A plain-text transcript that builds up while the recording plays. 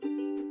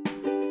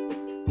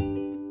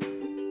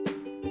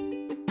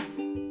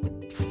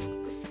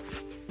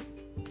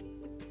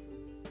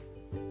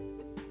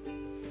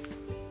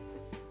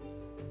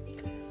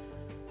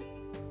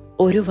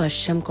ഒരു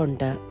വർഷം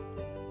കൊണ്ട്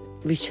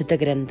വിശുദ്ധ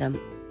ഗ്രന്ഥം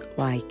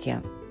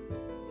വായിക്കാം.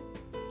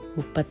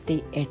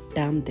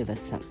 38-ാം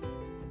ദിവസം.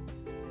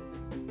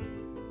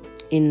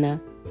 ഇന്ന്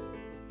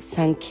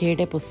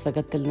സംഖ്യയുടെ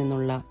പുസ്തകത്തിൽ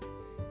നിന്നുള്ള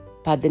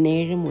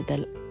 17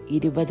 മുതൽ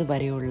 20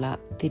 വരെയുള്ള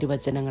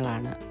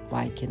തിരുവചനങ്ങളാണ്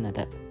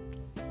വായിക്കുന്നത്.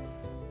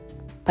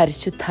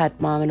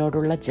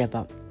 പരിശുദ്ധാത്മാവിനോടുള്ള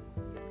ജപം.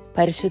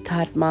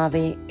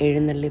 പരിശുദ്ധാത്മാവേ,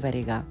 എഴുന്നള്ളി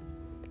വരിക.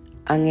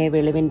 അങ്ങേ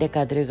വെളിവിൻ്റെ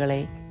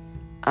കതിരുകളെ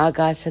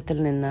ആകാശത്തിൽ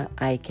നിന്ന്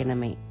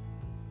അയക്കണമേ.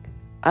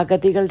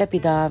 അഗതികളുടെ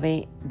പിതാവേ,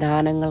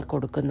 ദാനങ്ങൾ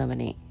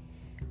കൊടുക്കുന്നവനെ,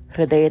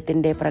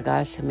 ഹൃദയത്തിൻ്റെ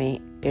പ്രകാശമേ,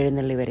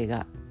 എഴുന്നള്ളി വരിക.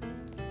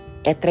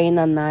 എത്രയും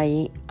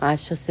നന്നായി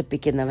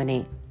ആശ്വസിപ്പിക്കുന്നവനെ,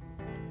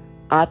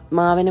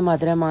 ആത്മാവിന്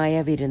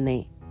മധുരമായ വിരുന്നേ,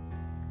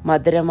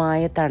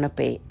 മധുരമായ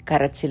തണുപ്പേ,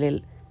 കരച്ചിലിൽ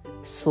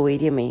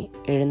സ്വൈര്യമേ,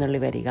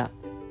 എഴുന്നള്ളി വരിക.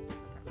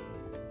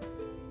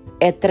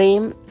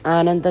 എത്രയും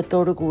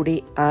ആനന്ദത്തോടു കൂടി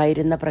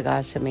ആയിരുന്ന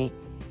പ്രകാശമേ,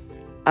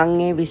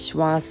 അങ്ങേ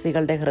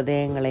വിശ്വാസികളുടെ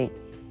ഹൃദയങ്ങളെ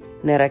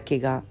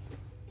നിറയ്ക്കുക.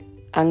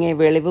 അങ്ങേ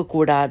വെളിവ്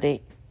കൂടാതെ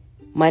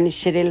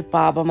മനുഷ്യരിൽ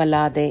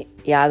പാപമല്ലാതെ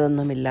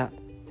യാതൊന്നുമില്ല.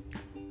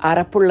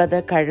 അറപ്പുള്ളത്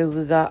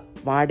കഴുകുക,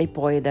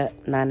 വാടിപ്പോയത്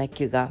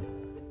നനയ്ക്കുക,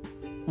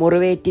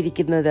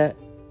 മുറിവേറ്റിരിക്കുന്നത്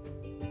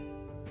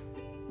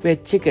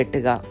വെച്ച്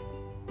കെട്ടുക,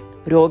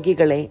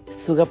 രോഗികളെ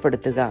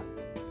സുഖപ്പെടുത്തുക,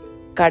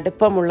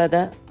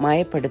 കടുപ്പമുള്ളത്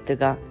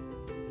മയപ്പെടുത്തുക,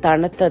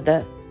 തണുത്തത്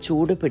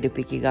ചൂട്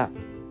പിടിപ്പിക്കുക,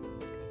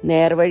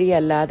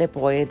 നേർവഴിയല്ലാതെ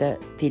പോയത്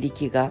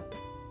തിരിക്കുക.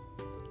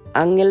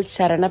 അങ്ങിൽ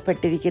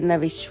ശരണപ്പെട്ടിരിക്കുന്ന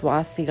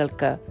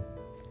വിശ്വാസികൾക്ക്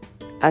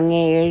അങ്ങേ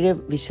 7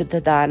 വിശുദ്ധ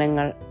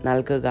ദാനങ്ങൾ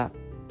നൽകുക.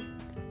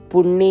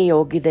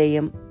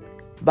 പുണ്യയോഗ്യതയും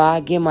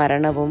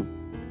ഭാഗ്യമരണവും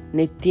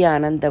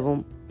നിത്യാനന്ദവും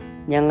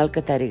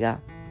ഞങ്ങൾക്ക് തരിക.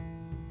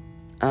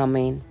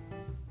 ആമേൻ.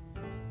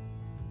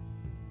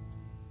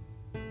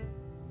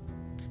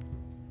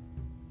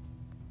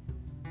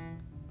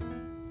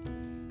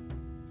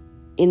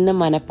 ഇന്ന്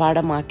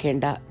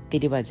മനപ്പാഠമാക്കേണ്ട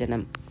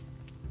തിരുവചനം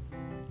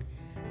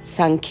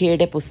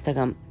സംഖ്യയുടെ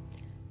പുസ്തകം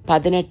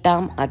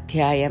 18-ാം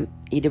അധ്യായം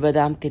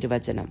 20-ാം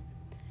തിരുവചനം.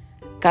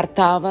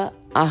 കർത്താവ്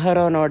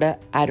അഹരോനോട്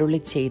അരുളി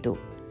ചെയ്തു,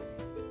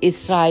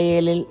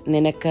 ഇസ്രായേലിൽ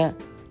നിനക്ക്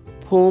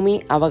ഭൂമി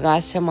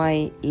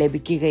അവകാശമായി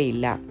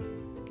ലഭിക്കുകയില്ല.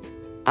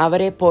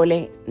 അവരെ പോലെ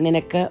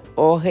നിനക്ക്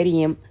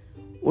ഓഹരിയും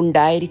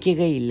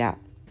ഉണ്ടായിരിക്കുകയില്ല.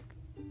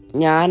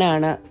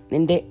 ഞാനാണ്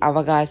നിന്റെ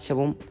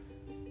അവകാശവും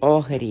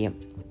ഓഹരിയും.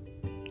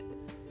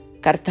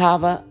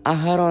 കർത്താവ്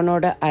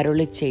അഹരോനോട്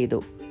അരുളി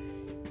ചെയ്തു,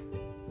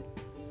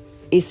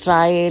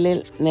 ഇസ്രായേലിൽ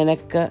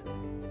നിനക്ക്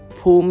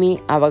ഭൂമി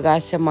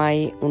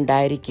അവകാശമായി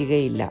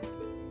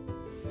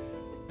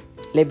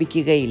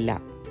ലഭിക്കുകയില്ല.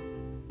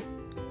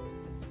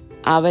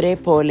 അവരെ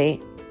പോലെ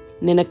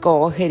നിനക്ക്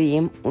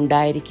ഓഹരിയും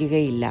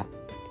ഉണ്ടായിരിക്കുകയില്ല.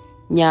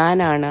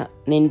 ഞാനാണ്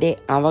നിന്റെ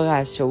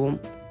അവകാശവും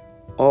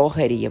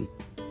ഓഹരിയും.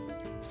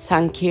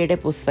 സംഖ്യയുടെ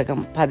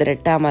പുസ്തകം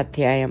 18-ാം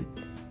അധ്യായം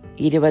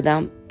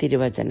 20-ാം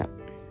തിരുവചനം.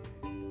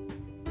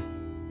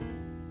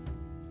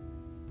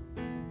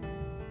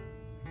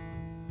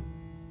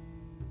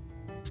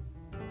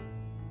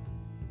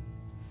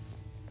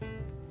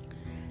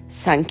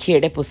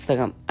 സംഖ്യയുടെ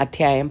പുസ്തകം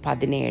അധ്യായം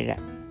 17.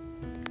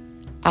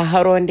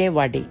 അഹറോന്റെ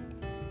വടി.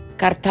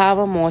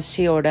 കർത്താവ്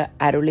മോശയോട്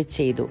അരുളി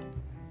ചെയ്തു,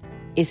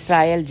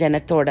 ഇസ്രായേൽ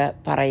ജനത്തോട്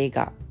പറയുക,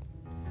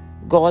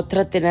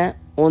 ഗോത്രത്തിന്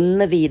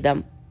 1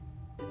 വീതം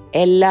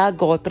എല്ലാ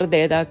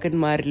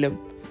ഗോത്രനേതാക്കന്മാരിലും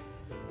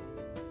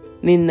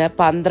നിന്ന്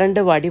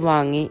 12 വടി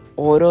വാങ്ങി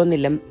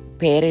ഓരോന്നിലും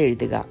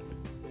പേരെഴുതുക.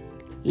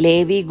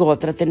 ലേവി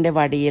ഗോത്രത്തിന്റെ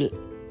വടിയിൽ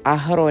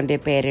അഹറോന്റെ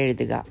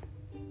പേരെഴുതുക.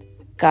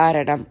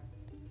 കാരണം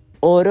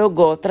ഓരോ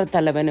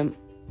ഗോത്രത്തലവനും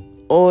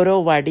ഓരോ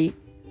വടി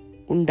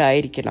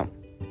ഉണ്ടായിരിക്കണം.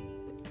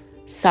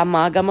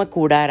 സമാഗമ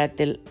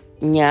കൂടാരത്തിൽ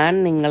ഞാൻ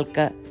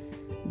നിങ്ങൾക്ക്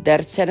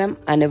ദർശനം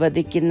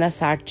അനുവദിക്കുന്ന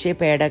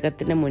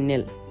സാക്ഷ്യപേടകത്തിന്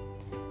മുന്നിൽ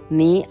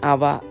നീ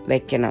അവ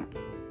വയ്ക്കണം.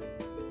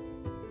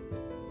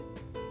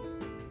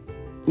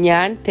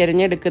 ഞാൻ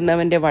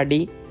തിരഞ്ഞെടുക്കുന്നവന്റെ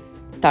വടി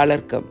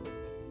തളിർക്കും.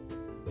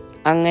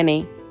 അങ്ങനെ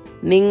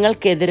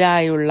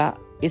നിങ്ങൾക്കെതിരായുള്ള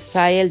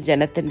ഇസ്രായേൽ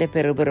ജനത്തിന്റെ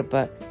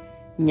പിറുപിറുപ്പ്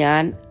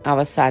ഞാൻ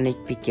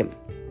അവസാനിപ്പിക്കും.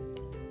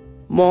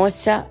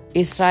 മോശ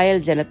ഇസ്രായേൽ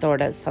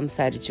ജനത്തോട്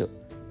സംസാരിച്ചു.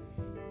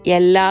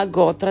 എല്ലാ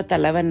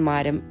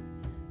ഗോത്രത്തലവന്മാരും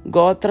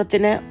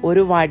ഗോത്രത്തിന്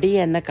 1 വടി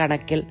എന്ന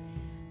കണക്കിൽ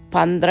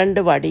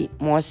 12 വടി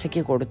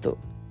മോശയ്ക്ക് കൊടുത്തു.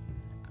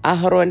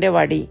 അഹറോന്റെ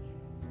വടി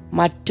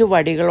മറ്റു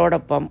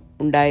വടികളോടൊപ്പം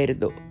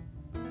ഉണ്ടായിരുന്നു.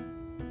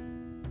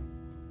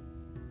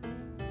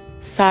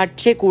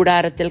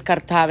 സാക്ഷ്യകൂടാരത്തിൽ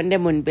കർത്താവിന്റെ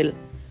മുൻപിൽ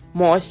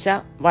മോശ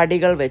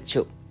വടികൾ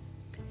വെച്ചു.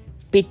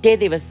 പിറ്റേ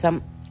ദിവസം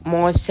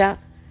മോശ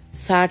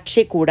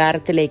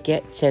സാക്ഷ്യകൂടാരത്തിലേക്ക്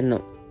ചെന്നു.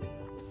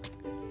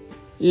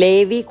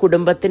 ലേവി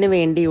കുടുംബത്തിന്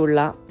വേണ്ടിയുള്ള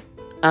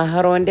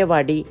അഹറോന്റെ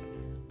വടി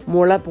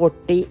മുള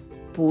പൊട്ടി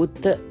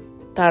പൂത്ത്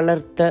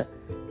തളിർത്ത്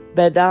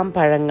ബദാം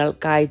പഴങ്ങൾ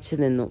കായ്ച്ചു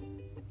നിന്നു.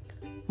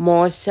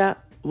 മോശ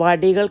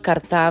വടികൾ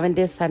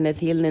കർത്താവിന്റെ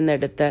സന്നിധിയിൽ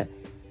നിന്നെടുത്ത്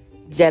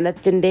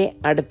ജനത്തിന്റെ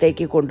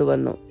അടുത്തേക്ക്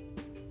കൊണ്ടുവന്നു.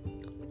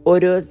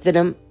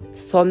 ഓരോരുത്തരും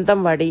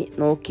സ്വന്തം വടി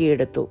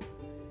നോക്കിയെടുത്തു.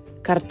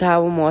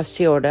 കർത്താവ്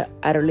മോശയോട്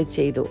അരുളി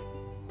ചെയ്തു,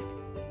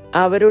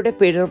 അവരുടെ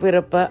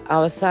പിറുപിറുപ്പ്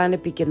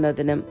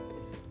അവസാനിപ്പിക്കുന്നതിനും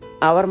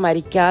അവർ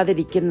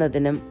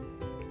മരിക്കാതിരിക്കുന്നതിനും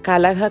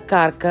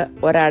കലഹക്കാർക്ക്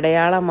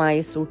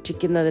ഒരടയാളമായി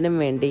സൂക്ഷിക്കുന്നതിനും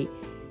വേണ്ടി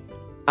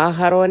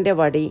അഹറോന്റെ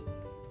വടി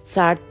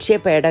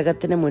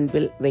സാക്ഷ്യപേടകത്തിന്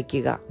മുൻപിൽ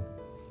വയ്ക്കുക.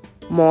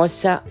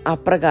 മോശ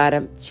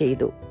അപ്രകാരം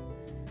ചെയ്തു.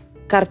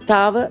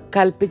 കർത്താവ്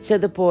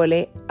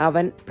കൽപ്പിച്ചതുപോലെ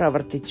അവൻ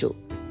പ്രവർത്തിച്ചു.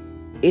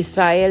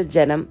 ഇസ്രായേൽ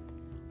ജനം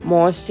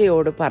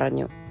മോശയോട്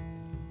പറഞ്ഞു,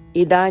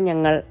 ഇതാ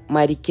ഞങ്ങൾ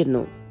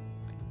മരിക്കുന്നു,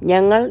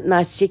 ഞങ്ങൾ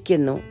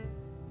നശിക്കുന്നു,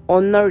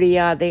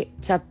 ഒന്നൊഴിയാതെ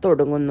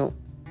ചത്തൊടുങ്ങുന്നു.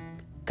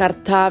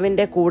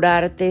 കർത്താവിൻ്റെ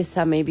കൂടാരത്തെ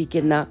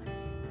സമീപിക്കുന്ന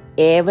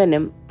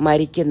ഏവനും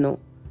മരിക്കുന്നു.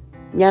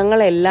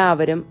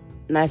 ഞങ്ങളെല്ലാവരും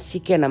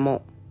നശിക്കണമോ?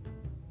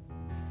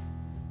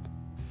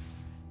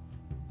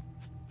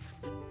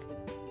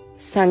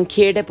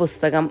 സംഖ്യയുടെ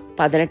പുസ്തകം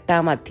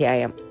 18-ാം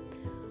അധ്യായം.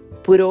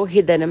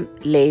 പുരോഹിതനും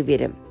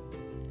ലേവ്യരും.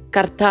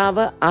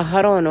 കർത്താവ്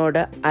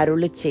അഹറോനോട്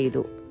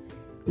അരുളിച്ചെയ്തു,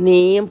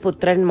 നീയും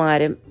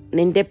പുത്രന്മാരും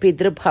നിന്റെ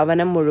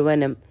പിതൃഭവനം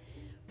മുഴുവനും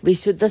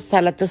വിശുദ്ധ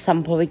സ്ഥലത്ത്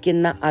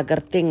സംഭവിക്കുന്ന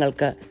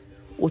അകൃത്യങ്ങൾക്ക്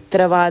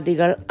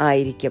ഉത്തരവാദികൾ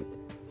ആയിരിക്കും.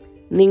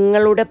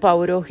 നിങ്ങളുടെ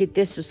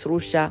പൗരോഹിത്യ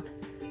ശുശ്രൂഷ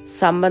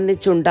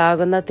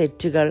സംബന്ധിച്ചുണ്ടാകുന്ന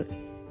തെറ്റുകൾ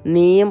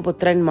നീയും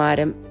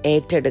പുത്രന്മാരും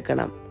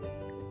ഏറ്റെടുക്കണം.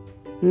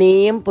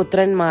 നീയും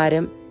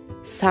പുത്രന്മാരും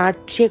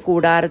സാക്ഷ്യ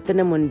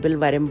കൂടാരത്തിന് മുൻപിൽ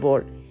വരുമ്പോൾ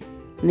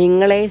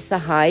നിങ്ങളെ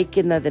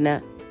സഹായിക്കുന്നതിന്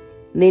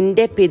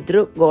നിന്റെ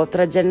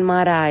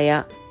പിതൃഗോത്രജന്മാരായ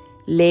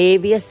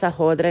ലേവ്യ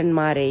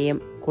സഹോദരന്മാരെയും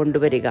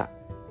കൊണ്ടുവരിക.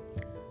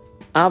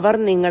 അവർ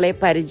നിങ്ങളെ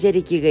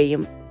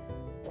പരിചരിക്കുകയും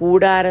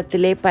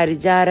കൂടാരത്തിലെ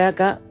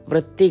പരിചാരക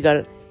വൃത്തികൾ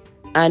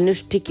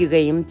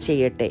അനുഷ്ഠിക്കുകയും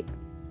ചെയ്യട്ടെ.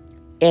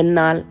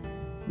 എന്നാൽ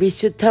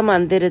വിശുദ്ധ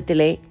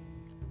മന്ദിരത്തിലെ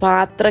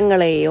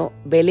പാത്രങ്ങളെയോ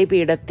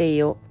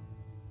ബലിപീഠത്തെയോ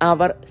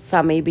അവർ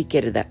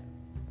സമീപിക്കരുത്.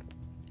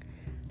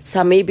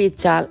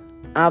 സമീപിച്ചാൽ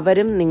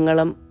അവരും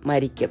നിങ്ങളും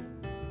മരിക്കും.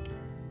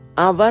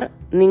 അവർ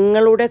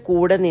നിങ്ങളുടെ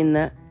കൂടെ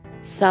നിന്ന്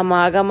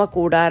സമാഗമ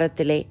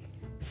കൂടാരത്തിലെ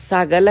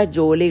സകല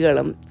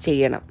ജോലികളും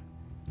ചെയ്യണം.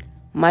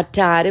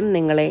 മറ്റാരും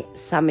നിങ്ങളെ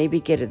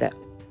സമീപിക്കരുത്.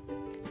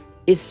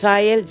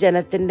 ഇസ്രായേൽ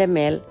ജനത്തിൻ്റെ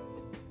മേൽ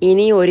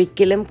ഇനി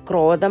ഒരിക്കലും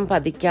ക്രോധം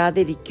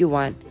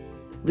പതിക്കാതിരിക്കുവാൻ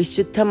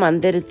വിശുദ്ധ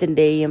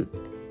മന്ദിരത്തിൻ്റെയും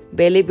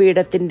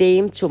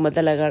ബലിപീഠത്തിൻ്റെയും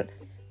ചുമതലകൾ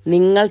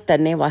നിങ്ങൾ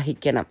തന്നെ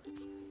വഹിക്കണം.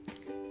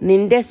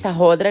 നിന്റെ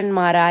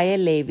സഹോദരന്മാരായ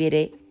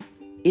ലേവ്യരെ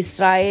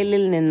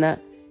ഇസ്രായേലിൽ നിന്ന്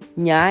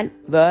ഞാൻ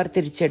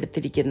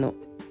വേർതിരിച്ചെടുത്തിരിക്കുന്നു.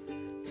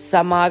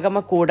 സമാഗമ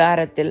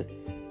കൂടാരത്തിൽ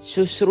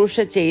ശുശ്രൂഷ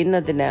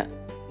ചെയ്യുന്നതിന്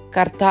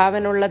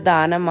കർത്താവിനുള്ള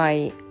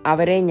ദാനമായി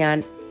അവരെ ഞാൻ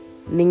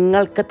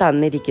നിങ്ങൾക്ക്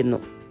തന്നിരിക്കുന്നു.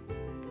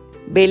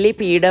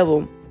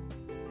 ബലിപീഠവും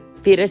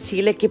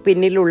തിരശീലയ്ക്ക്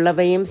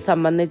പിന്നിലുള്ളവയും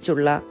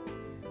സംബന്ധിച്ചുള്ള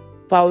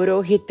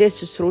പൗരോഹിത്യ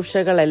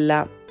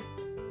ശുശ്രൂഷകളെല്ലാം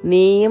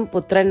നീയും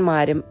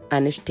പുത്രന്മാരും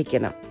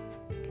അനുഷ്ഠിക്കണം.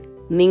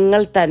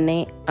 നിങ്ങൾ തന്നെ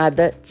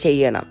അത്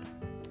ചെയ്യണം.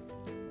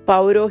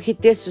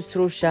 പൗരോഹിത്യ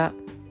ശുശ്രൂഷ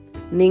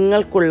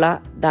നിങ്ങൾക്കുള്ള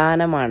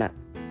ദാനമാണ്.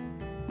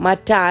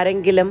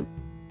 മറ്റാരെങ്കിലും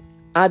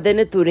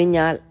അതിന്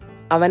തുനിഞ്ഞാൽ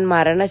അവൻ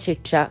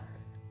മരണശിക്ഷ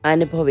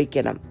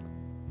അനുഭവിക്കണം.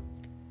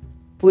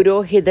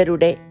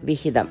 പുരോഹിതരുടെ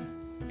വിഹിതം.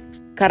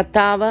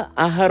 കർത്താവ്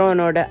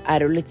അഹറോനോട്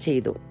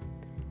അരുളിച്ചെയ്തു,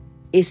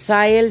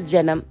 ഇസ്രായേൽ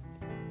ജനം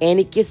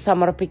എനിക്ക്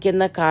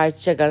സമർപ്പിക്കുന്ന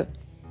കാഴ്ചകൾ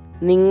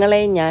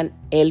നിങ്ങളെ ഞാൻ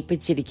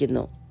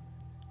ഏൽപ്പിച്ചിരിക്കുന്നു.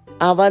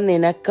 അവ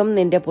നിനക്കും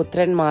നിന്റെ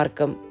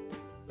പുത്രന്മാർക്കും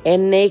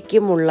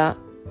എന്നേക്കുമുള്ള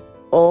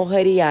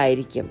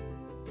ഓഹരിയായിരിക്കും.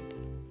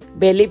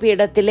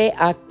 ബലിപീഠത്തിലെ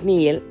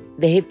അഗ്നിയിൽ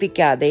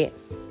ദഹിപ്പിക്കാതെ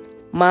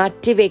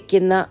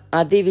മാറ്റിവെക്കുന്ന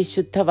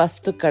അതിവിശുദ്ധ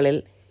വസ്തുക്കളിൽ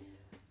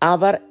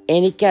അവർ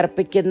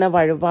എനിക്കർപ്പിക്കുന്ന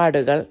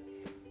വഴിപാടുകൾ,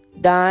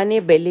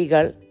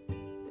 ധാന്യബലികൾ,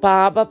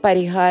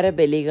 പാപപരിഹാര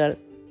ബലികൾ,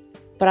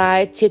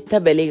 പ്രായശ്ചിത്ത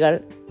ബലികൾ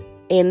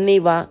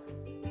എന്നിവ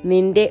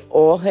നിന്റെ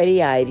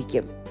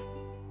ഓഹരിയായിരിക്കും.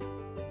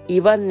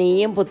 ഇവ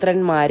നീയും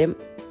പുത്രന്മാരും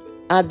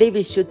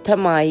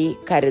അതിവിശുദ്ധമായി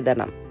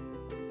കരുതണം.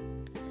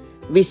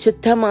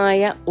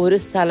 വിശുദ്ധമായ ഒരു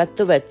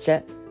സ്ഥലത്തു വച്ച്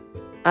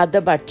അത്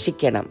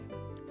ഭക്ഷിക്കണം.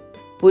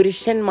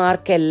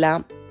 പുരുഷന്മാർക്കെല്ലാം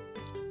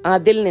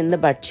അതിൽ നിന്ന്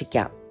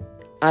ഭക്ഷിക്കാം.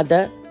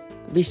 അത്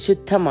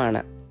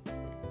വിശുദ്ധമാണ്.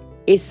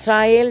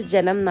 ഇസ്രായേൽ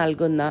ജനം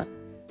നൽകുന്ന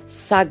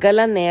സകല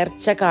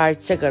നേർച്ച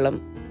കാഴ്ചകളും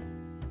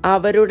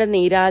അവരുടെ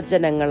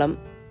നീരാജനങ്ങളും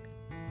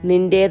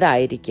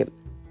നിന്റേതായിരിക്കും.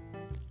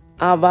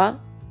 അവ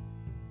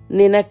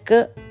നിനക്ക്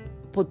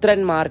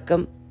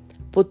പുത്രന്മാർക്കും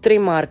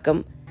പുത്രിമാർക്കും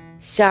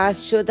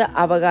ശാശ്വത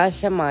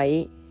അവകാശമായി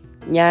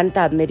ഞാൻ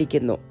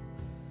തന്നിരിക്കുന്നു.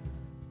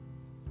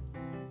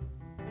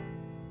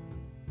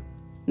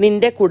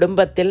 നിന്റെ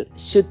കുടുംബത്തിൽ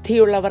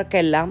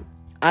ശുദ്ധിയുള്ളവർക്കെല്ലാം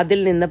അതിൽ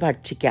നിന്ന്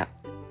ഭക്ഷിക്കാം.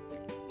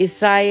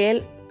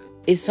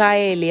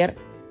 ഇസ്രായേലിയർ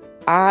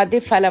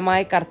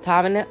ആദ്യഫലമായി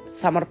കർത്താവിന്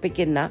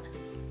സമർപ്പിക്കുന്ന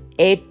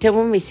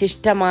ഏറ്റവും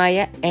വിശിഷ്ടമായ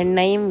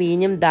എണ്ണയും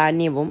വീഞ്ഞും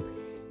ധാന്യവും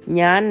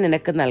ഞാൻ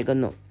നിനക്ക്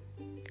നൽകുന്നു.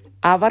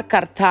 അവർ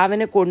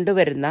കർത്താവിന്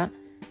കൊണ്ടുവരുന്ന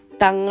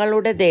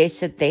തങ്ങളുടെ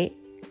ദേശത്തെ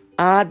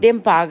ആദ്യം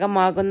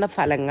പാകമാകുന്ന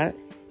ഫലങ്ങൾ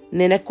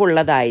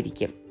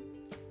നിനക്കുള്ളതായിരിക്കും.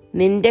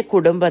 നിന്റെ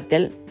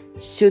കുടുംബത്തിൽ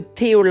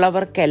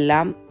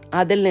ശുദ്ധിയുള്ളവർക്കെല്ലാം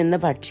അതിൽ നിന്ന്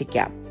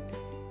ഭക്ഷിക്കാം.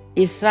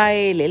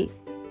 ഇസ്രായേലിൽ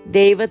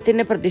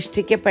ദൈവത്തിന്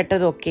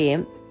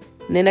പ്രതിഷ്ഠിക്കപ്പെട്ടതൊക്കെയും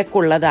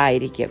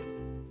നിനക്കുള്ളതായിരിക്കും.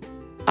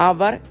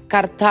 അവർ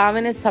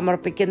കർത്താവിന്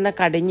സമർപ്പിക്കുന്ന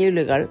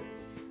കടിഞ്ഞൂലുകൾ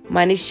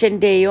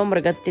മനുഷ്യൻ്റെയോ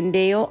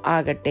മൃഗത്തിൻ്റെയോ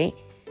ആകട്ടെ,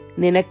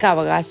 നിനക്ക്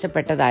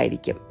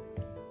അവകാശപ്പെട്ടതായിരിക്കും.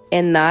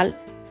 എന്നാൽ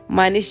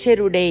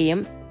മനുഷ്യരുടെയും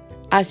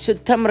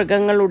അശുദ്ധ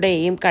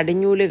മൃഗങ്ങളുടെയും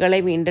കടിഞ്ഞൂലുകളെ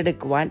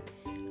വീണ്ടെടുക്കുവാൻ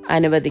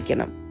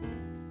അനുവദിക്കണം.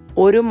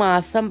 1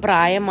 മാസം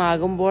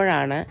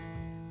പ്രായമാകുമ്പോഴാണ്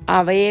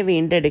അവയെ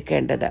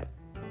വീണ്ടെടുക്കേണ്ടത്.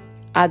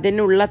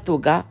 അതിനുള്ള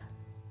തുക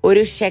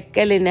 1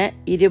 ഷെക്കലിന്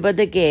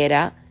 20 ഗേര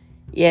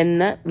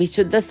എന്ന്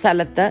വിശുദ്ധ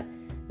സ്ഥലത്ത്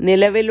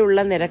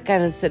നിലവിലുള്ള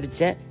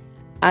നിരക്കനുസരിച്ച്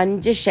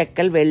 5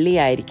 ഷെക്കൽ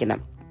വെള്ളിയായിരിക്കണം.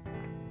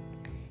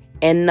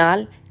 എന്നാൽ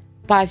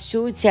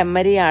പശു,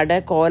 ചെമ്മരിയാട്,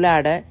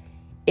 കോലാട്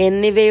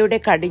എന്നിവയുടെ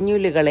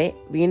കടിഞ്ഞൂലുകളെ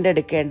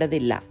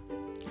വീണ്ടെടുക്കേണ്ടതില്ല.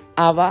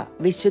 അവ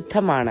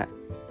വിശുദ്ധമാണ്.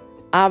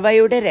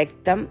 അവയുടെ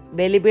രക്തം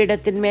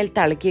ബലിപീഠത്തിന്മേൽ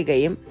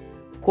തളിക്കുകയും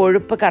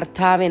കൊഴുപ്പ്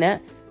കർത്താവിന്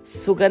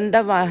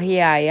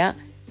സുഗന്ധവാഹിയായ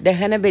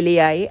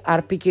ദഹനബലിയായി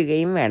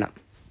അർപ്പിക്കുകയും വേണം.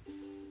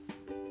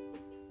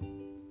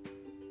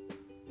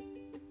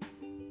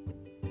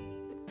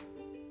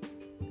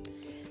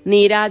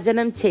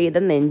 നീരാജനം ചെയ്ത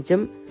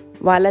നെഞ്ചും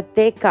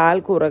വലത്തെ കാൽ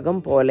കുറകും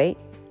പോലെ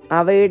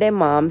അവയുടെ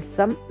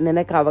മാംസം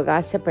നിനക്ക്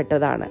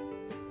അവകാശപ്പെട്ടതാണ്.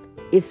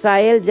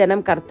 ഇസ്രായേൽ ജനം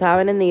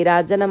കർത്താവിന്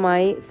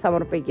നീരാജനമായി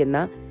സമർപ്പിക്കുന്ന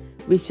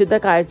വിശുദ്ധ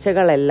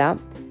കാഴ്ചകളെല്ലാം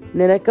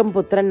നിനക്കും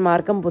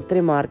പുത്രന്മാർക്കും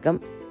പുത്രിമാർക്കും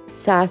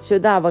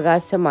ശാശ്വത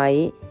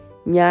അവകാശമായി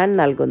ഞാൻ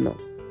നൽകുന്നു.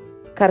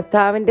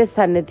 കർത്താവിൻ്റെ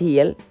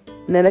സന്നിധിയിൽ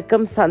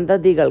നിനക്കും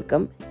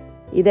സന്തതികൾക്കും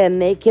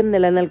ഇതെന്നേക്കും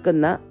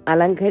നിലനിൽക്കുന്ന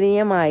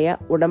അലംഘനീയമായ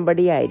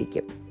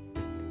ഉടമ്പടിയായിരിക്കും.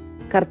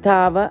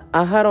 കർത്താവ്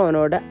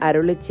അഹറോനോട്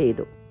അരുളി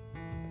ചെയ്തു,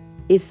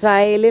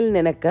 ഇസ്രായേലിൽ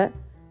നിനക്ക്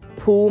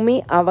ഭൂമി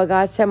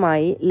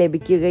അവകാശമായി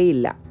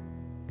ലഭിക്കുകയില്ല.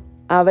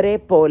 അവരെ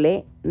പോലെ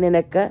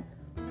നിനക്ക്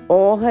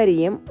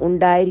ഓഹരിയും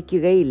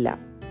ഉണ്ടായിരിക്കുകയില്ല.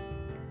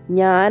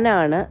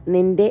 ഞാനാണ്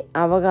നിന്റെ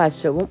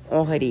അവകാശവും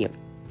ഓഹരിയും.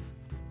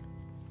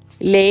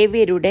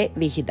 ലേവ്യരുടെ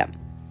വിഹിതം.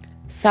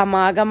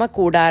 സമാഗമ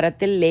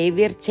കൂടാരത്തിൽ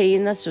ലേവ്യർ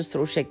ചെയ്യുന്ന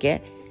ശുശ്രൂഷയ്ക്ക്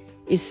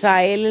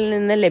ഇസ്രായേലിൽ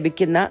നിന്ന്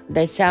ലഭിക്കുന്ന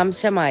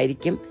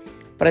ദശാംശമായിരിക്കും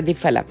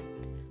പ്രതിഫലം.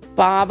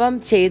 പാപം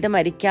ചെയ്ത്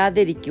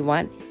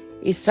മരിക്കാതിരിക്കുവാൻ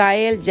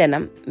ഇസ്രായേൽ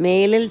ജനം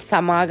മേലിൽ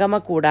സമാഗമ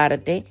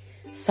കൂടാരത്തെ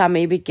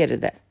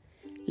സമീപിക്കരുത്.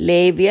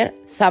 ലേവ്യർ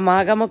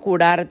സമാഗമ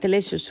കൂടാരത്തിലെ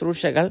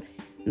ശുശ്രൂഷകൾ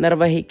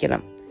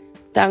നിർവഹിക്കണം.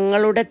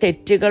 തങ്ങളുടെ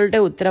തെറ്റുകളുടെ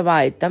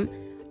ഉത്തരവാദിത്തം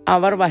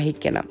അവർ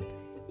വഹിക്കണം.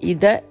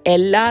 ഇത്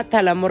എല്ലാ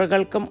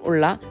തലമുറകൾക്കും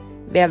ഉള്ള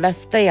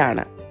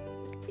വ്യവസ്ഥയാണ്.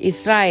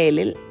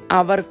 ഇസ്രായേലിൽ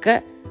അവർക്ക്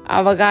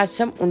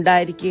അവകാശം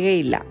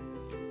ഉണ്ടായിരിക്കുകയില്ല.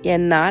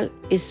 എന്നാൽ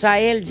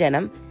ഇസ്രായേൽ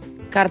ജനം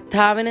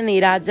കർത്താവിന്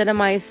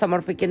നീരാജനമായി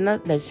സമർപ്പിക്കുന്ന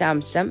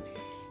ദശാംശം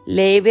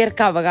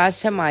ലേവ്യർക്ക്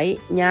അവകാശമായി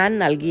ഞാൻ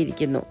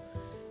നൽകിയിരിക്കുന്നു.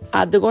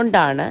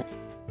 അതുകൊണ്ടാണ്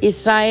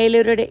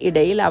ഇസ്രായേലരുടെ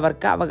ഇടയിൽ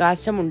അവർക്ക്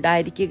അവകാശം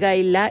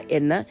ഉണ്ടായിരിക്കുകയില്ല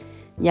എന്ന്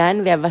ഞാൻ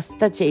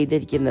വ്യവസ്ഥ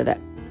ചെയ്തിരിക്കുന്നത്.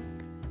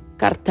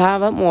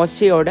 കർത്താവ്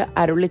മോശയോട്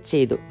അരുളി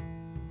ചെയ്തു,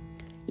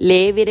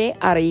 ലേവ്യരെ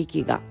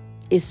അറിയിക്കുക,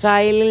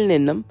 ഇസ്രായേലിൽ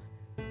നിന്നും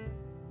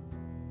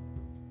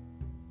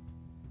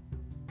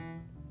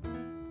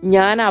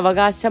ഞാൻ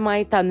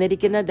അവകാശമായി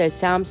തന്നിരിക്കുന്ന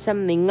ദശാംശം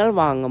നിങ്ങൾ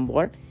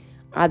വാങ്ങുമ്പോൾ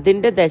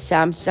അതിൻ്റെ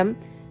ദശാംശം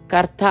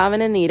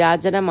കർത്താവിന്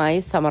നീരാജനമായി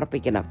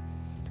സമർപ്പിക്കണം.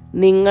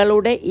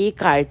 നിങ്ങളുടെ ഈ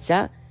കാഴ്ച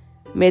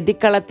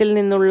മെതിക്കളത്തിൽ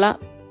നിന്നുള്ള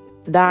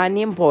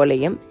ധാന്യം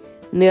പോലെയും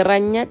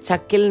നിറഞ്ഞ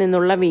ചക്കിൽ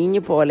നിന്നുള്ള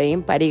വീഞ്ഞു പോലെയും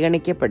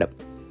പരിഗണിക്കപ്പെടും.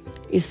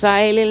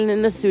 ഇസ്രായേലിൽ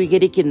നിന്ന്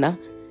സ്വീകരിക്കുന്ന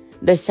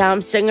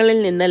ദശാംശങ്ങളിൽ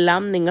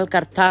നിന്നെല്ലാം നിങ്ങൾ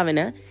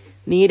കർത്താവിന്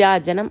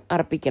നീരാജനം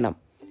അർപ്പിക്കണം.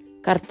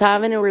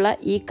 കർത്താവിനുള്ള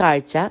ഈ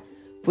കാഴ്ച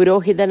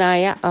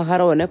പുരോഹിതനായ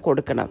അഹറോന്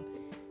കൊടുക്കണം.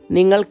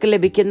 നിങ്ങൾക്ക്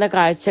ലഭിക്കുന്ന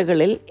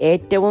കാഴ്ചകളിൽ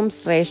ഏറ്റവും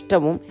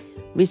ശ്രേഷ്ഠവും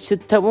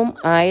വിശുദ്ധവും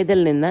ആയതിൽ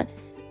നിന്ന്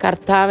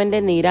കർത്താവിൻ്റെ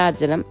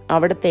നീരാജനം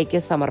അവിടത്തേക്ക്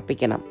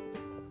സമർപ്പിക്കണം.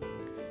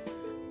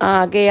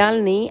 ആകയാൽ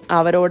നീ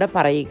അവരോട്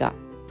പറയുക,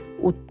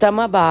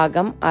 ഉത്തമ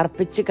ഭാഗം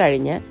അർപ്പിച്ചു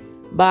കഴിഞ്ഞ്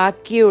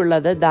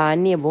ബാക്കിയുള്ളത്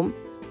ധാന്യവും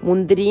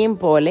മുന്തിരിയും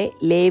പോലെ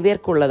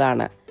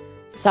ലേവ്യർക്കുള്ളതാണ്.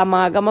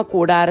 സമാഗമ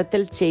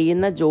കൂടാരത്തിൽ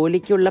ചെയ്യുന്ന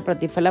ജോലിക്കുള്ള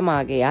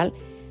പ്രതിഫലമാകയാൽ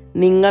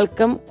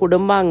നിങ്ങൾക്കും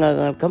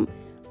കുടുംബാംഗങ്ങൾക്കും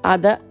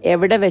അത്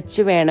എവിടെ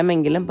വെച്ച്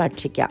വേണമെങ്കിലും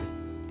ഭക്ഷിക്കാം.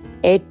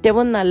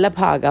 ഏറ്റവും നല്ല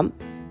ഭാഗം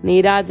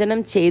നീരാജനം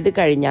ചെയ്തു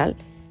കഴിഞ്ഞാൽ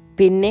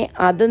പിന്നെ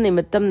അത്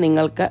നിമിത്തം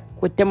നിങ്ങൾക്ക്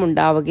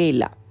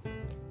കുറ്റമുണ്ടാവുകയില്ല.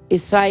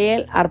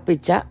 ഇസ്രായേൽ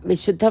അർപ്പിച്ച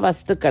വിശുദ്ധ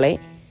വസ്തുക്കളെ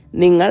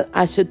നിങ്ങൾ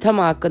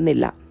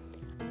അശുദ്ധമാക്കുന്നില്ല,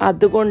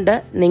 അതുകൊണ്ട്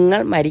നിങ്ങൾ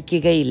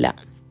മരിക്കുകയില്ല.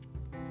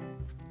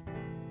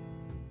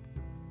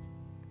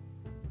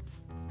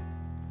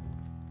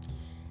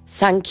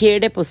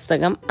 സംഖ്യയുടെ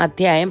പുസ്തകം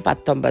അധ്യായം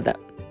 19.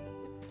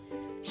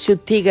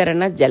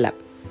 ശുദ്ധീകരണ ജലം.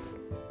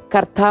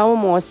 കർത്താവ്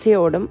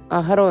മോശയോടും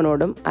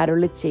അഹറോനോടും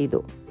അരുളി ചെയ്തു,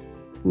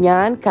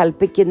 ഞാൻ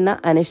കൽപ്പിക്കുന്ന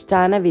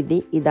അനുഷ്ഠാന വിധി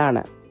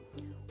ഇതാണ്.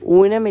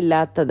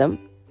 ഊനമില്ലാത്തതും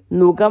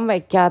നുകം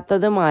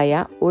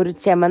വയ്ക്കാത്തതുമായ ഒരു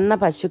ചെമന്ന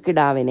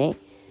പശുക്കിടാവിനെ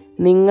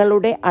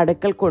നിങ്ങളുടെ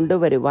അടുക്കൽ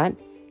കൊണ്ടുവരുവാൻ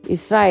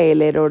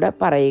ഇസ്രായേലരോട്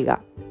പറയുക.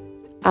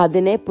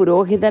 അതിനെ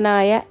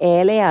പുരോഹിതനായ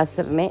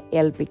ഏലയാസറിനെ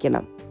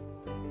ഏൽപ്പിക്കണം.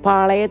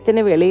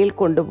 പാളയത്തിന് വെളിയിൽ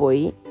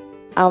കൊണ്ടുപോയി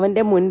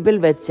അവൻ്റെ മുൻപിൽ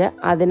വെച്ച്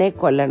അതിനെ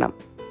കൊല്ലണം.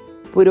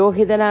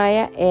 പുരോഹിതനായ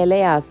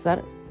ഏലയാസർ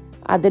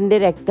അതിൻ്റെ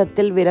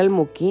രക്തത്തിൽ വിരൽ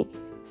മുക്കി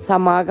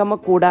സമാഗമ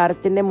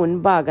കൂടാരത്തിൻ്റെ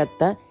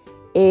മുൻഭാഗത്ത്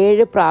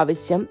 7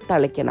 പ്രാവശ്യം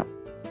തളിക്കണം.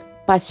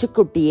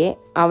 പശുക്കുട്ടിയെ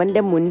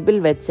അവൻ്റെ മുൻപിൽ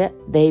വെച്ച്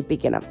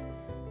ദഹിപ്പിക്കണം.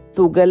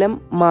 തുകലും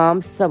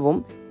മാംസവും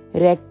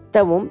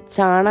രക്തവും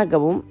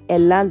ചാണകവും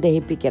എല്ലാം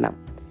ദഹിപ്പിക്കണം.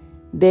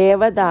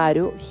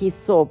 ദേവദാരു,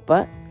 ഹിസോപ്പ്,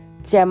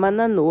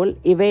 ചെമന്ന നൂൽ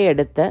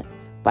ഇവയെടുത്ത്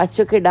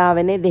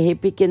പശുക്കിടാവിനെ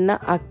ദഹിപ്പിക്കുന്ന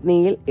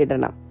അഗ്നിയിൽ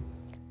ഇടണം.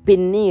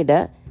 പിന്നീട്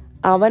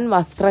അവൻ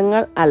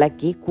വസ്ത്രങ്ങൾ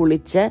അലക്കി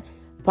കുളിച്ച്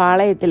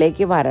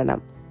പാളയത്തിലേക്ക് വരണം.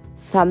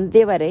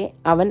 സന്ധ്യ വരെ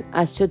അവൻ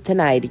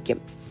അശുദ്ധനായിരിക്കും.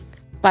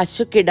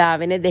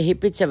 പശുക്കിടാവിനെ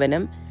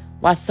ദഹിപ്പിച്ചവനും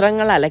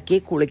വസ്ത്രങ്ങൾ അലക്കി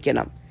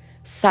കുളിക്കണം.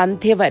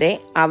 സന്ധ്യ വരെ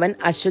അവൻ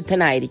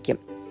അശുദ്ധനായിരിക്കും.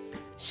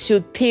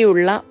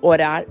 ശുദ്ധിയുള്ള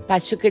ഒരാൾ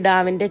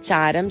പശുക്കിടാവിൻ്റെ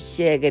ചാരം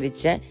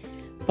ശേഖരിച്ച്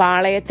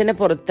പാളയത്തിന്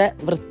പുറത്ത്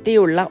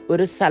വൃത്തിയുള്ള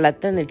ഒരു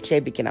സ്ഥലത്ത്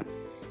നിക്ഷേപിക്കണം.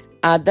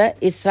 അത്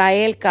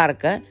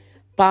ഇസ്രായേൽക്കാർക്ക്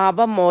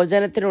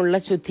പാപമോചനത്തിനുള്ള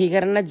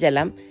ശുദ്ധീകരണ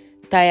ജലം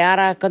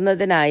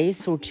തയ്യാറാക്കുന്നതിനായി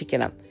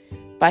സൂക്ഷിക്കണം.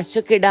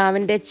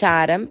 പശുക്കിടാവിൻ്റെ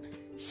ചാരം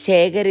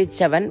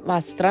ശേഖരിച്ചവൻ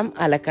വസ്ത്രം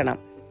അലക്കണം.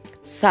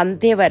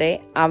 സന്ധ്യ വരെ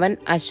അവൻ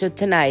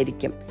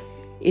അശുദ്ധനായിരിക്കും.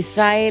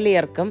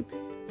 ഇസ്രായേലിയർക്കും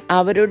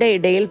അവരുടെ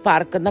ഇടയിൽ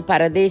പാർക്കുന്ന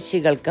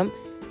പരദേശികൾക്കും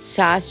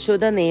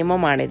ശാശ്വത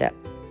നിയമമാണിത്.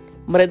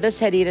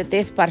 മൃതശരീരത്തെ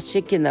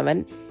സ്പർശിക്കുന്നവൻ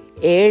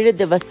 7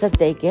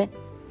 ദിവസത്തേക്ക്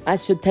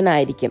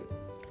അശുദ്ധനായിരിക്കും.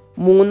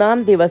 3-ാം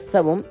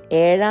ദിവസവും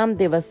 7-ാം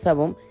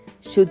ദിവസവും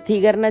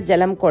ശുദ്ധീകരണ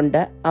ജലം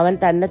കൊണ്ട് അവൻ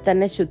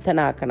തന്നെ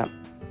ശുദ്ധനാക്കണം.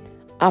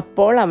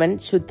 അപ്പോൾ അവൻ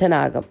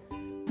ശുദ്ധനാകും.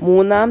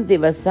 3-ാം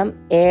ദിവസം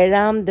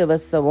 7-ാം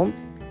ദിവസവും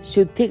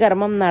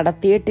ശുദ്ധികർമ്മം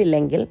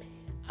നടത്തിയിട്ടില്ലെങ്കിൽ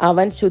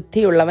അവൻ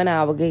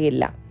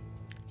ശുദ്ധിയുള്ളവനാവുകയില്ല.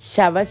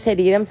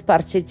 ശവശരീരം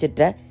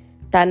സ്പർശിച്ചിട്ട്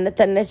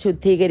തന്നെ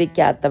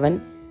ശുദ്ധീകരിക്കാത്തവൻ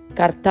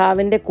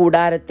കർത്താവിൻ്റെ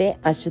കൂടാരത്തെ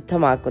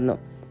അശുദ്ധമാക്കുന്നു.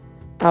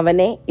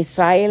 അവനെ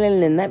ഇസ്രായേലിൽ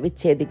നിന്ന്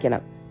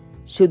വിച്ഛേദിക്കണം.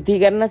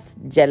 ശുദ്ധീകരണ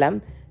ജലം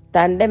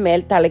തൻ്റെ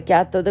മേൽ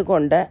തളിക്കാത്തത്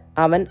കൊണ്ട്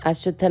അവൻ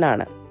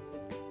അശുദ്ധനാണ്.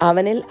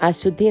 അവനിൽ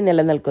അശുദ്ധി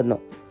നിലനിൽക്കുന്നു.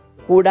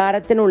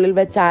 കൂടാരത്തിനുള്ളിൽ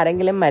വെച്ച്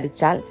ആരെങ്കിലും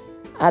മരിച്ചാൽ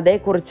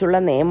അതേക്കുറിച്ചുള്ള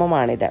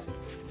നിയമമാണിത്.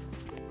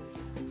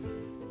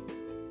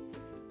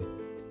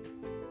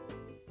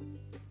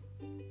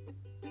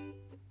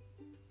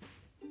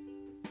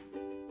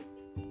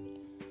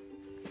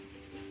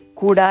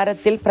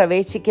 കൂടാരത്തിൽ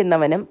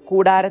പ്രവേശിക്കുന്നവനും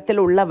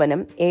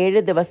കൂടാരത്തിലുള്ളവനും 7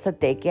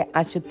 ദിവസത്തേക്ക്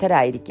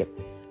അശുദ്ധരായിരിക്കും.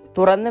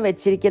 തുറന്നു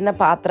വെച്ചിരിക്കുന്ന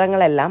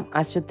പാത്രങ്ങളെല്ലാം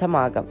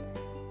അശുദ്ധമാകും.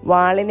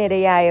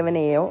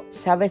 വാളിനിരയായവനെയോ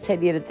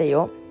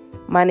ശവശരീരത്തെയോ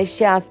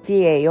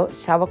മനുഷ്യാസ്ഥിയെയോ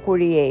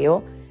ശവക്കുഴിയെയോ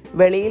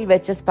വെളിയിൽ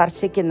വെച്ച്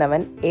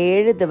സ്പർശിക്കുന്നവൻ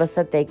 7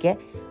 ദിവസത്തേക്ക്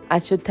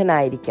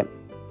അശുദ്ധനായിരിക്കും.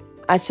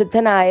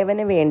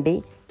 അശുദ്ധനായവന് വേണ്ടി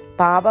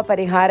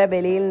പാപപരിഹാര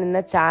ബലിയിൽ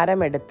നിന്ന്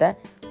ചാരമെടുത്ത്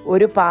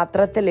ഒരു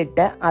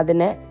പാത്രത്തിലിട്ട്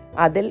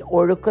അതിൽ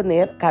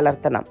ഒഴുക്കുനീർ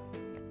കലർത്തണം.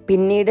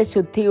 പിന്നീട്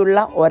ശുദ്ധിയുള്ള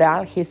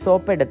ഒരാൾ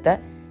ഹിസോപ്പ് എടുത്ത്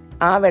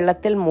ആ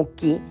വെള്ളത്തിൽ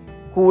മുക്കി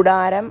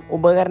കൂടാരം,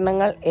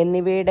 ഉപകരണങ്ങൾ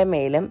എന്നിവയുടെ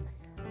മേലും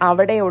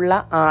അവിടെയുള്ള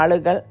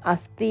ആളുകൾ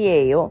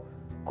അസ്ഥിയെയോ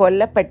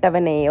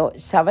കൊല്ലപ്പെട്ടവനെയോ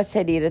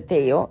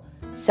ശവശരീരത്തെയോ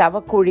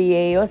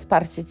ശവക്കുഴിയെയോ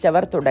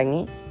സ്പർശിച്ചവർ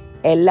തുടങ്ങി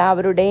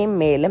എല്ലാവരുടെയും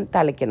മേലും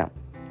തളിക്കണം.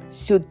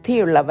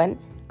 ശുദ്ധിയുള്ളവൻ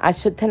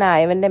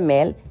അശുദ്ധനായവൻ്റെ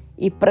മേൽ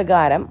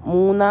ഇപ്രകാരം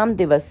 3-ാം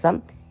ദിവസം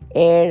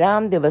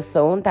 7-ാം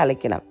ദിവസവും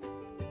തളിക്കണം.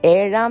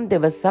 7-ാം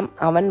ദിവസം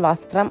അവൻ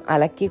വസ്ത്രം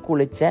അലക്കി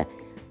കുളിച്ച്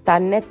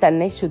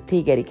തന്നെ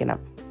ശുദ്ധീകരിക്കണം.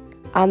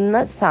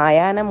 അന്ന്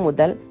സായാഹ്നം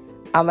മുതൽ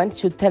അവൻ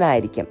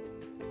ശുദ്ധനായിരിക്കും.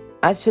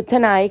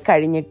 അശുദ്ധനായി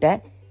കഴിഞ്ഞിട്ട്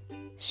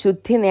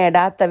ശുദ്ധി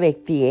നേടാത്ത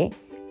വ്യക്തിയെ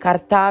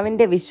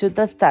കർത്താവിൻ്റെ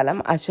വിശുദ്ധ സ്ഥലം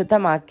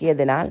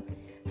അശുദ്ധമാക്കിയതിനാൽ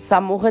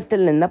സമൂഹത്തിൽ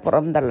നിന്ന്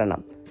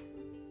പുറന്തള്ളണം.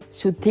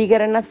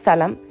 ശുദ്ധീകരണ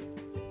സ്ഥലം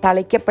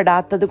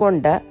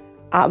തളിക്കപ്പെടാത്തതുകൊണ്ട്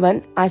അവൻ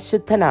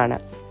അശുദ്ധനാണ്.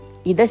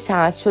 ഇത്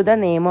ശാശ്വത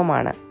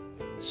നിയമമാണ്.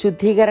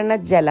 ശുദ്ധീകരണ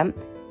ജലം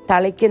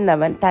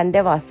തളിക്കുന്നവൻ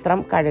തൻ്റെ വസ്ത്രം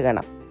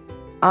കഴുകണം.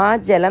 ആ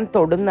ജലം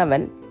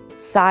തൊടുന്നവൻ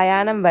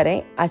സായാഹ്നം വരെ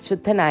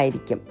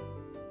അശുദ്ധനായിരിക്കും.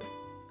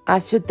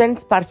 അശുദ്ധൻ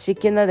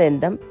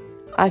സ്പർശിക്കുന്നതെന്തും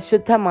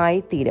അശുദ്ധമായി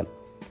തീരും.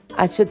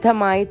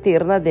 അശുദ്ധമായി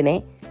തീർന്നതിനെ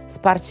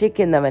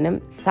സ്പർശിക്കുന്നവനും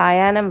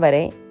സായാഹ്നം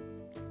വരെ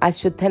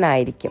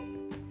അശുദ്ധനായിരിക്കും.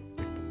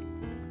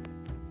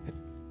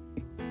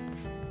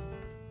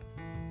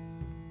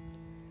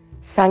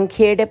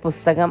 സംഖ്യയുടെ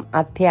പുസ്തകം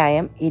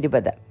അധ്യായം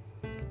 20.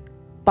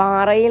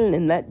 പാറയിൽ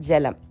നിന്ന്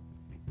ജലം.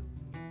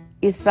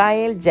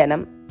 ഇസ്രായേൽ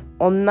ജനം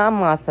 1-ാം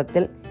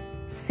മാസത്തിൽ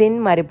സിൻ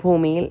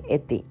മരുഭൂമിയിൽ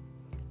എത്തി.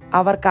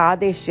 അവർ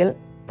കാദേശിൽ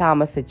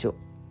താമസിച്ചു.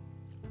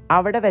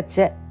 അവിടെ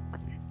വെച്ച്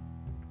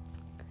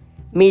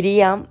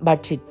മിരിയാം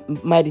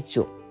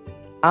മരിച്ചു.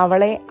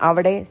 അവളെ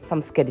അവിടെ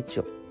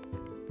സംസ്കരിച്ചു.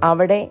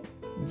 അവിടെ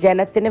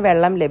ജനത്തിന്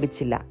വെള്ളം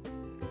ലഭിച്ചില്ല.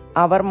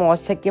 അവർ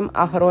മോശയ്ക്കും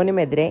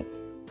അഹ്റോനുമെതിരെ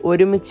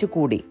ഒരുമിച്ച്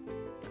കൂടി.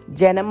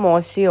 ജനം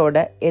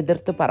മോശയോട്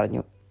എതിർത്തു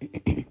പറഞ്ഞു,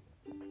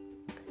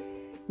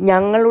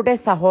 ഞങ്ങളുടെ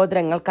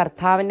സഹോദരങ്ങൾ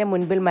കർത്താവിൻ്റെ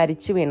മുൻപിൽ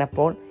മരിച്ചു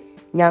വീണപ്പോൾ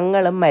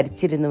ഞങ്ങളും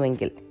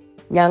മരിച്ചിരുന്നുവെങ്കിൽ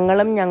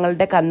ഞങ്ങളും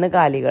ഞങ്ങളുടെ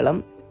കന്നുകാലികളും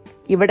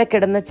ഇവിടെ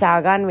കിടന്ന്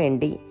ചാകാൻ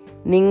വേണ്ടി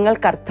നിങ്ങൾ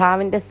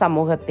കർത്താവിൻ്റെ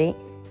സമൂഹത്തെ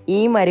ഈ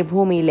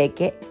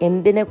മരുഭൂമിയിലേക്ക്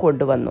എന്തിനു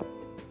കൊണ്ടുവന്നു?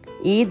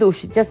 ഈ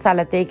ദുഷിച്ച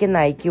സ്ഥലത്തേക്ക്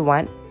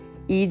നയിക്കുവാൻ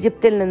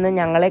ഈജിപ്തിൽ നിന്ന്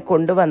ഞങ്ങളെ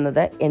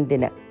കൊണ്ടുവന്നത്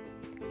എന്തിന്?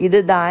 ഇത്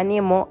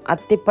ധാന്യമോ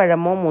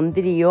അത്തിപ്പഴമോ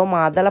മുന്തിരിയോ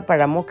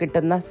മാതളപ്പഴമോ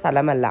കിട്ടുന്ന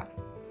സ്ഥലമല്ല.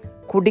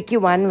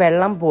 കുടിക്കുവാൻ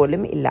വെള്ളം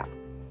പോലും ഇല്ല.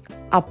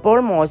 അപ്പോൾ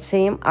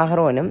മോശയും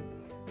അഹ്റോനും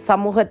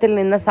സമൂഹത്തിൽ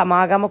നിന്ന്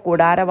സമാഗമ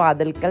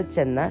കൂടാരവാതിൽക്കൽ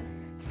ചെന്ന്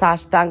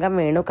സാഷ്ടാംഗം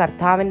വീണു.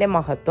 കർത്താവിൻ്റെ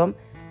മഹത്വം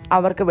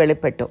അവർക്ക്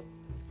വെളിപ്പെട്ടു.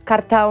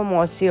 കർത്താവ്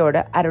മോശയോട്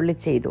അരുളി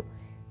ചെയ്തു,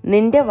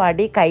 നിന്റെ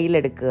വടി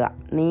കയ്യിലെടുക്കുക.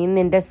 നീ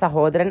നിന്റെ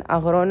സഹോദരൻ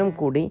അഹ്റോനും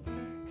കൂടി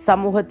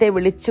സമൂഹത്തെ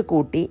വിളിച്ചു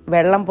കൂട്ടി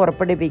വെള്ളം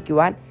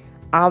പുറപ്പെടുവിക്കുവാൻ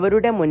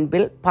അവരുടെ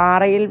മുൻപിൽ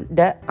പാറയിൽ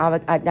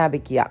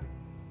ആജ്ഞാപിക്കുക.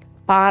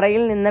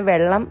 പാറയിൽ നിന്ന്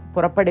വെള്ളം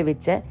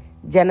പുറപ്പെടുവിച്ച്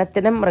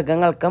ജനത്തിനും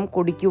മൃഗങ്ങൾക്കും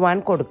കുടിക്കുവാൻ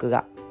കൊടുക്കുക.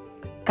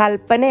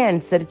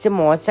 കൽപ്പനയനുസരിച്ച്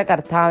മോശ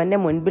കർത്താവിൻ്റെ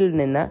മുൻപിൽ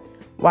നിന്ന്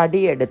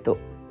വടിയെടുത്തു.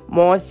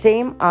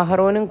 മോശയും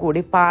അഹ്റോനും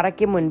കൂടി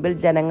പാറയ്ക്ക് മുൻപിൽ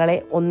ജനങ്ങളെ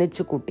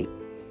ഒന്നിച്ചു കൂട്ടി.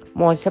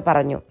 മോശ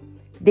പറഞ്ഞു,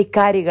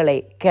 ധിക്കാരികളെ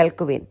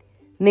കേൾക്കുവിൻ,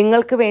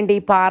 നിങ്ങൾക്ക് വേണ്ടി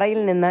ഈ പാറയിൽ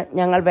നിന്ന്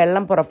ഞങ്ങൾ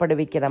വെള്ളം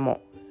പുറപ്പെടുവിക്കണമോ?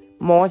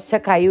 മോശ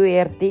കൈ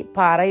ഉയർത്തി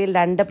പാറയിൽ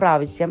 2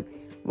 പ്രാവശ്യം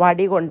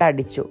വടി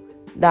കൊണ്ടടിച്ചു.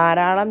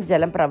 ധാരാളം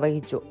ജലം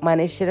പ്രവഹിച്ചു.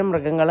 മനുഷ്യരും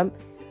മൃഗങ്ങളും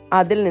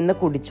അതിൽ നിന്ന്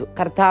കുടിച്ചു.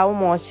 കർത്താവ്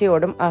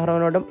മോശയോടും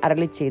അഹ്റോനോടും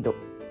അരുളി ചെയ്തു,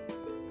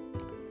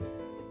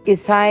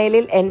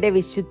 ഇസ്രായേലിൽ എൻ്റെ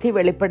വിശുദ്ധി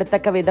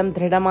വെളിപ്പെടുത്തക്ക വിധം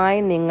ദൃഢമായി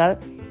നിങ്ങൾ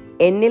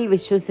എന്നിൽ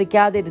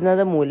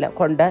വിശ്വസിക്കാതിരുന്നത്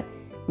കൊണ്ട്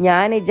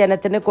ഞാൻ ഈ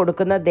ജനത്തിന്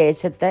കൊടുക്കുന്ന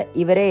ദേശത്ത്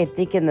ഇവരെ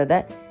എത്തിക്കുന്നത്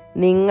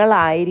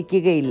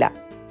നിങ്ങളായിരിക്കുകയില്ല.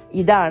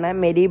 ഇതാണ്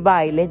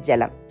മെരീബായിലെ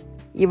ജലം.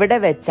 ഇവിടെ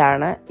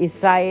വെച്ചാണ്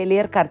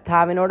ഇസ്രായേലിയർ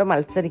കർത്താവിനോട്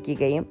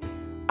മത്സരിക്കുകയും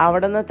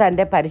അവിടുന്ന്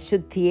തൻ്റെ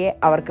പരിശുദ്ധിയെ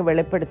അവർക്ക്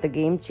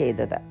വെളിപ്പെടുത്തുകയും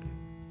ചെയ്തത്.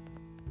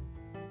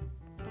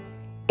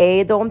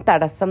 ഏദോം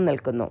തടസ്സം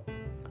നിൽക്കുന്നു.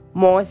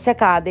 മോശ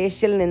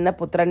കാദേശിൽ നിന്ന്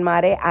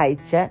പുത്രന്മാരെ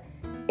അയച്ച്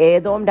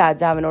ഏദോം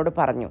രാജാവിനോട്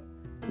പറഞ്ഞു,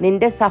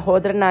 നിന്റെ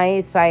സഹോദരനായ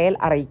ഇസ്രായേൽ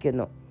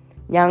അറിയിക്കുന്നു,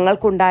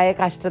 ഞങ്ങൾക്കുണ്ടായ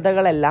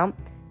കഷ്ടതകളെല്ലാം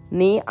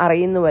നീ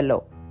അറിയുന്നുവല്ലോ.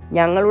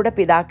 ഞങ്ങളുടെ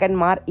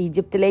പിതാക്കന്മാർ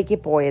ഈജിപ്തിലേക്ക്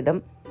പോയതും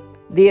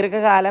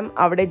ദീർഘകാലം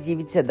അവിടെ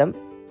ജീവിച്ചതും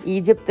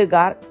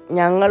ഈജിപ്തുകാർ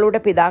ഞങ്ങളുടെ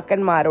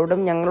പിതാക്കന്മാരോടും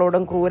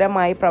ഞങ്ങളോടും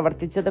ക്രൂരമായി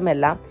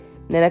പ്രവർത്തിച്ചതുമെല്ലാം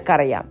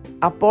നിനക്കറിയാം.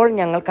 അപ്പോൾ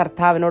ഞങ്ങൾ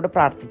കർത്താവിനോട്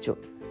പ്രാർത്ഥിച്ചു.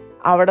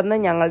 അവിടുന്ന്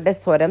ഞങ്ങളുടെ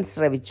സ്വരം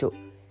ശ്രവിച്ചു.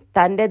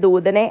 തൻ്റെ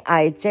ദൂതനെ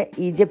അയച്ച്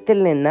ഈജിപ്തിൽ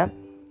നിന്ന്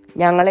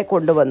ഞങ്ങളെ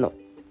കൊണ്ടുവന്നു.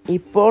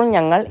 ഇപ്പോൾ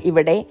ഞങ്ങൾ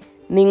ഇവിടെ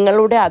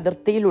നിങ്ങളുടെ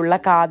അതിർത്തിയിലുള്ള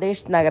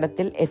കാദേശ്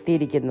നഗരത്തിൽ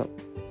എത്തിയിരിക്കുന്നു.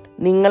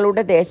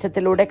 നിങ്ങളുടെ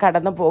ദേശത്തിലൂടെ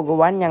കടന്നു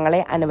പോകുവാൻ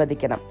ഞങ്ങളെ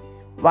അനുവദിക്കണം.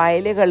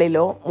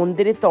 വയലുകളിലോ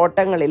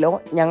മുന്തിരിത്തോട്ടങ്ങളിലോ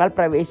ഞങ്ങൾ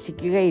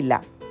പ്രവേശിക്കുകയില്ല.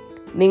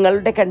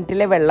 നിങ്ങളുടെ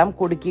കിണറ്റിലെ വെള്ളം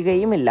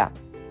കുടിക്കുകയുമില്ല.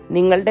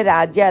 നിങ്ങളുടെ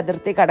രാജ്യ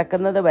അതിർത്തി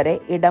കടക്കുന്നത് വരെ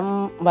ഇടം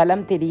വലം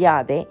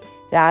തിരിയാതെ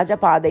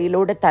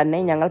രാജപാതയിലൂടെ തന്നെ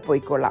ഞങ്ങൾ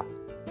പോയിക്കൊള്ളാം.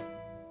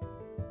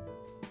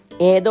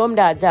 ഏദോം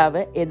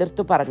രാജാവ്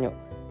എതിർത്തു പറഞ്ഞു,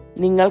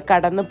 നിങ്ങൾ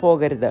കടന്നു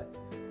പോകരുത്.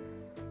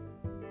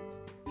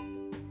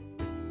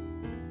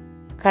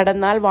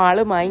 കടന്നാൽ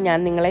വാളുമായി ഞാൻ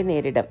നിങ്ങളെ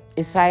നേരിടും.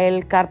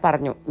 ഇസ്രായേൽക്കാർ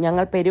പറഞ്ഞു,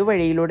 ഞങ്ങൾ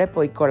പെരുവഴിയിലൂടെ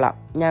പോയിക്കൊള്ളാം.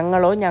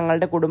 ഞങ്ങളോ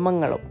ഞങ്ങളുടെ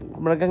കുടുംബങ്ങളോ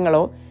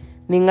മൃഗങ്ങളോ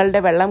നിങ്ങളുടെ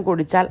വെള്ളം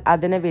കുടിച്ചാൽ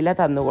അതിന് വില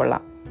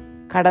തന്നുകൊള്ളാം.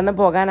 കടന്നു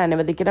പോകാൻ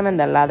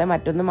അനുവദിക്കണമെന്നല്ലാതെ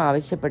മറ്റൊന്നും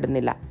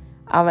ആവശ്യപ്പെടുന്നില്ല.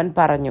 അവൻ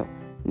പറഞ്ഞു,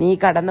 നീ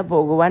കടന്നു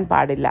പോകുവാൻ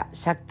പാടില്ല.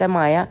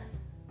 ശക്തമായ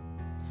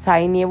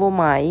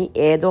സൈന്യവുമായി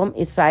ഏദോം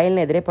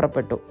ഇസ്രായേലിനെതിരെ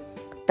പുറപ്പെട്ടു.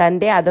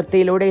 തൻ്റെ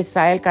അതിർത്തിയിലൂടെ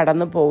ഇസ്രായേൽ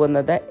കടന്നു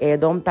പോകുന്നത്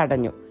ഏദോം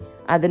തടഞ്ഞു.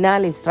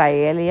 അതിനാൽ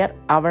ഇസ്രായേലിയർ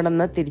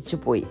അവിടുന്ന്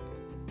തിരിച്ചുപോയി.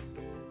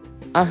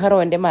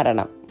 അഹ്റോന്റെ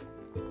മരണം.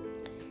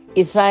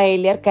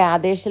 ഇസ്രായേലിയർ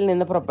കാദേശിൽ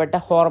നിന്ന് പുറപ്പെട്ട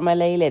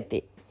ഹോർമലയിലെത്തി.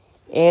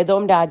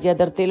 ഏദോം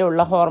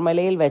രാജ്യാതിർത്തിയിലുള്ള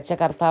ഹോർമലയിൽ വെച്ച്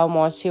കർത്താവ്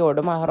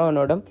മോശയോടും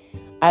അഹ്റോനോടും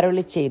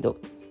അരുളി ചെയ്തു,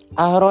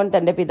 അഹ്റോൻ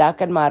തൻ്റെ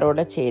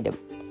പിതാക്കന്മാരോട് ചേരും.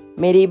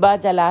 മെരീബ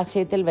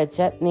ജലാശയത്തിൽ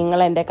വെച്ച് നിങ്ങൾ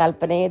എൻ്റെ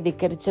കൽപ്പനയെ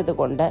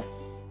ധിക്കരിച്ചതുകൊണ്ട്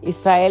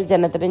ഇസ്രായേൽ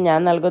ജനത്തിന് ഞാൻ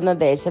നൽകുന്ന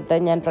ദേശത്ത്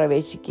ഞാൻ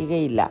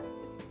പ്രവേശിക്കുകയില്ല.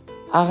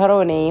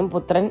 അഹ്റോനെയും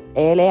പുത്രൻ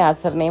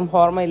ഏലെയാസറിനെയും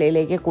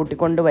ഹോർമലയിലേക്ക്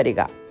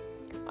കൂട്ടിക്കൊണ്ടുവരിക.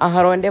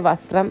 അഹ്റോന്റെ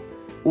വസ്ത്രം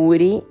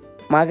ഊരി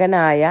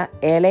മകനായ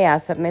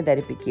ഏലെയാസറിനെ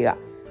ധരിപ്പിക്കുക.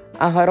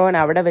 അഹ്റോൻ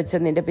അവിടെ വെച്ച്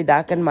നിന്റെ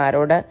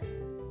പിതാക്കന്മാരോട്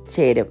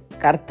ചേരും.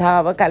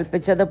 കർത്താവ്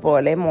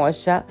കൽപ്പിച്ചതുപോലെ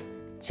മോശ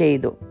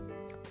ചെയ്തു.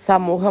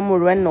 സമൂഹം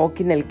മുഴുവൻ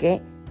നോക്കി നിൽക്കെ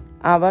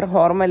അവർ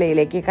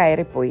ഹോർമലയിലേക്ക്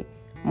കയറിപ്പോയി.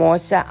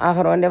 മോശ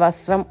അഹ്റോന്റെ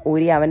വസ്ത്രം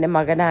ഊരി അവൻ്റെ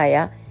മകനായ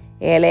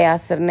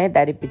ഏലെയാസറിനെ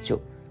ധരിപ്പിച്ചു.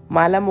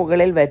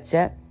 മലമുകളിൽ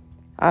വെച്ച്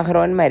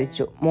അഹ്റോൻ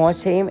മരിച്ചു.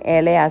 മോശയും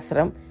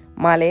ഏലെയാസറും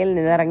മലയിൽ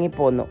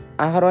നിന്നിറങ്ങിപ്പോന്നു.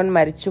 അഹ്റോൻ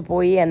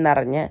മരിച്ചുപോയി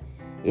എന്നറിഞ്ഞ്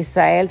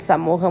ഇസ്രായേൽ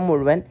സമൂഹം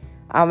മുഴുവൻ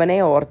അവനെ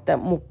ഓർത്ത്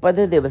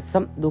 30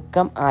 ദിവസം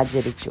ദുഃഖം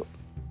ആചരിച്ചു.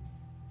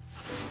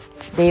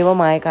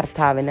 ദൈവമായ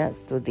കർത്താവിന്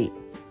സ്തുതി.